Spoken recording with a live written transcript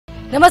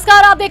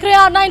नमस्कार, आप देख रहे हैं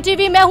R9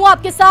 टीवी। मैं हूं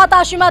आपके साथ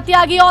आशिमा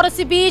त्यागी और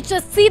इसी बीच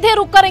सीधे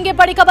रुक करेंगे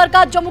बड़ी खबर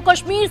का। जम्मू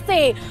कश्मीर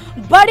से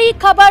बड़ी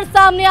खबर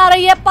सामने आ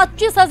रही है।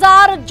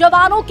 25,000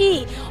 जवानों की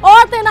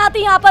और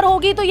तैनाती यहां पर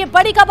होगी। तो ये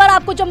बड़ी खबर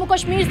आपको जम्मू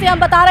कश्मीर से हम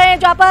बता रहे हैं,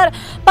 जहां पर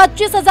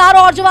 25,000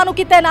 और जवानों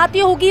की तैनाती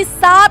होगी।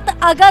 7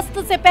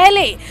 अगस्त से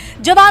पहले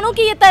जवानों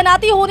की ये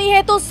तैनाती होनी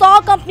है। तो 100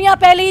 कंपनियां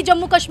पहले ही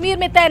जम्मू कश्मीर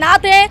में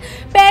तैनात हैं।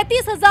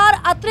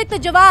 35,000 अतिरिक्त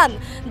जवान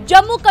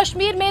जम्मू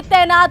कश्मीर में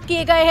तैनात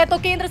किए गए हैं। तो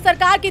केंद्र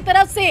सरकार की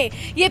तरफ से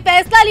ये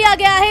फैसला लिया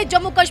गया है।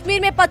 जम्मू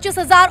कश्मीर में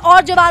 25,000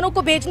 और जवानों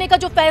को भेजने का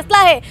जो फैसला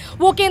है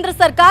वो केंद्र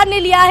सरकार ने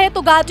लिया है।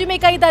 तो घाटी में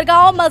कई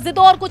दरगाहों,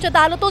 मस्जिदों और कुछ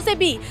अदालतों से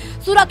भी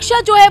सुरक्षा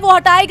जो है वो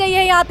हटाई गई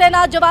है। यहाँ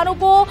तैनात जवानों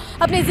को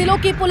अपने जिलों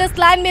की पुलिस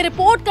लाइन में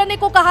रिपोर्ट करने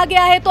को कहा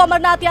गया है। तो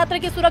अमरनाथ यात्रा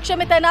की सुरक्षा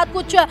में तैनात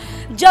कुछ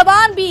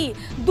जवान भी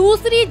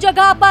दूसरी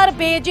जगह पर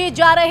भेजे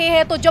जा रहे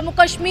हैं। तो जम्मू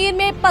कश्मीर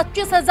में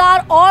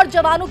 25,000 और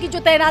जवानों की जो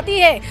तैनाती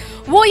है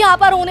वो यहाँ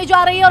पर होने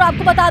जा रही है। और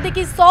आपको बता दें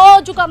कि 100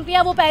 जो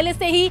कंपनियां वो पहले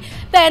से ही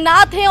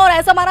तैनात हैं और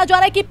ऐसा माना जा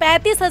रहा है कि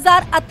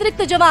 35,000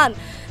 अतिरिक्त जवान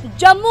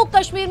जम्मू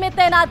कश्मीर में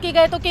तैनात किए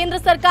गए। तो केंद्र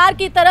सरकार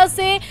की तरफ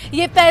से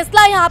ये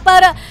फैसला यहाँ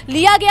पर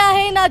लिया गया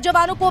है इन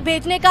जवानों को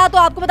भेजने का। तो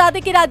आपको बता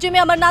दें कि राज्य में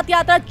अमरनाथ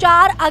यात्रा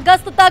 4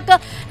 अगस्त तक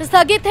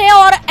स्थगित है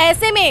और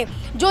ऐसे में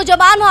जो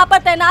जवान वहां पर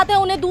तैनात है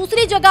उन्हें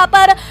दूसरी जगह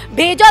पर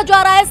भेजा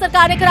जा रहा है।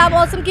 सरकार ने खराब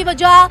मौसम की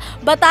वजह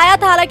बताया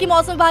था, हालांकि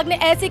मौसम विभाग ने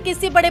ऐसे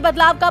किसी बड़े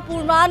बदलाव का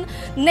पूर्वानुमान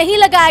नहीं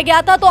लगाया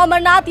गया था। तो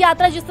अमरनाथ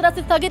यात्रा जिस तरह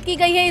से स्थगित की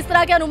गई है, इस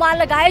तरह के अनुमान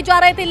लगाए जा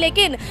रहे थे,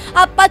 लेकिन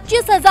अब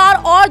 25,000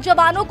 और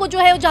जवानों को जो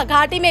है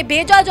घाटी में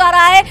भेजा जा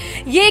रहा है।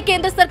 ये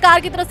केंद्र सरकार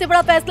की तरफ से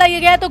बड़ा फैसला लिया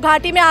गया है। तो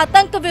घाटी में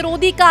आतंक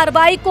विरोधी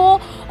कार्रवाई को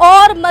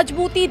और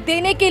मजबूती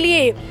देने के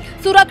लिए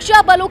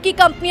सुरक्षा बलों की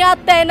कंपनियां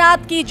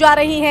तैनात की जा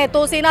रही हैं।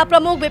 तो सेना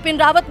प्रमुख बिपिन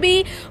रावत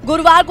भी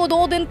गुरुवार को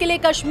 2 दिन के लिए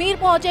कश्मीर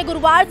पहुंचे।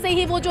 गुरुवार से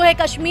ही वो जो है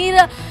कश्मीर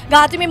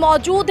घाटी में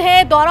मौजूद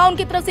है। दौरा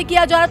उनकी तरफ से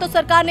किया जा रहा है। तो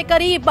सरकार ने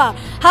करीब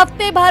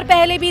हफ्ते भर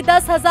पहले भी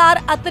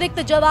 10,000 अतिरिक्त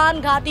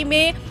जवान घाटी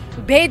में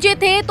भेजे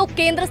थे। तो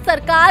केंद्र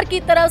सरकार की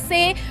तरफ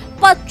से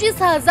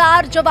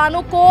 25,000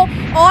 जवानों को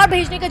और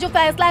भेजने का जो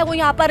फैसला है वो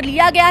यहाँ पर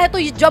लिया गया है। तो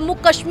ये जम्मू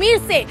कश्मीर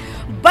से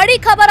बड़ी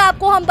खबर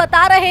आपको हम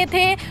बता रहे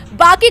थे।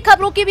 बाकी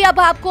खबरों की भी अब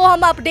आपको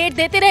हम अपडेट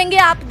देते रहेंगे।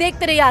 आप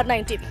देखते रहिए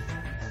R9 टीवी।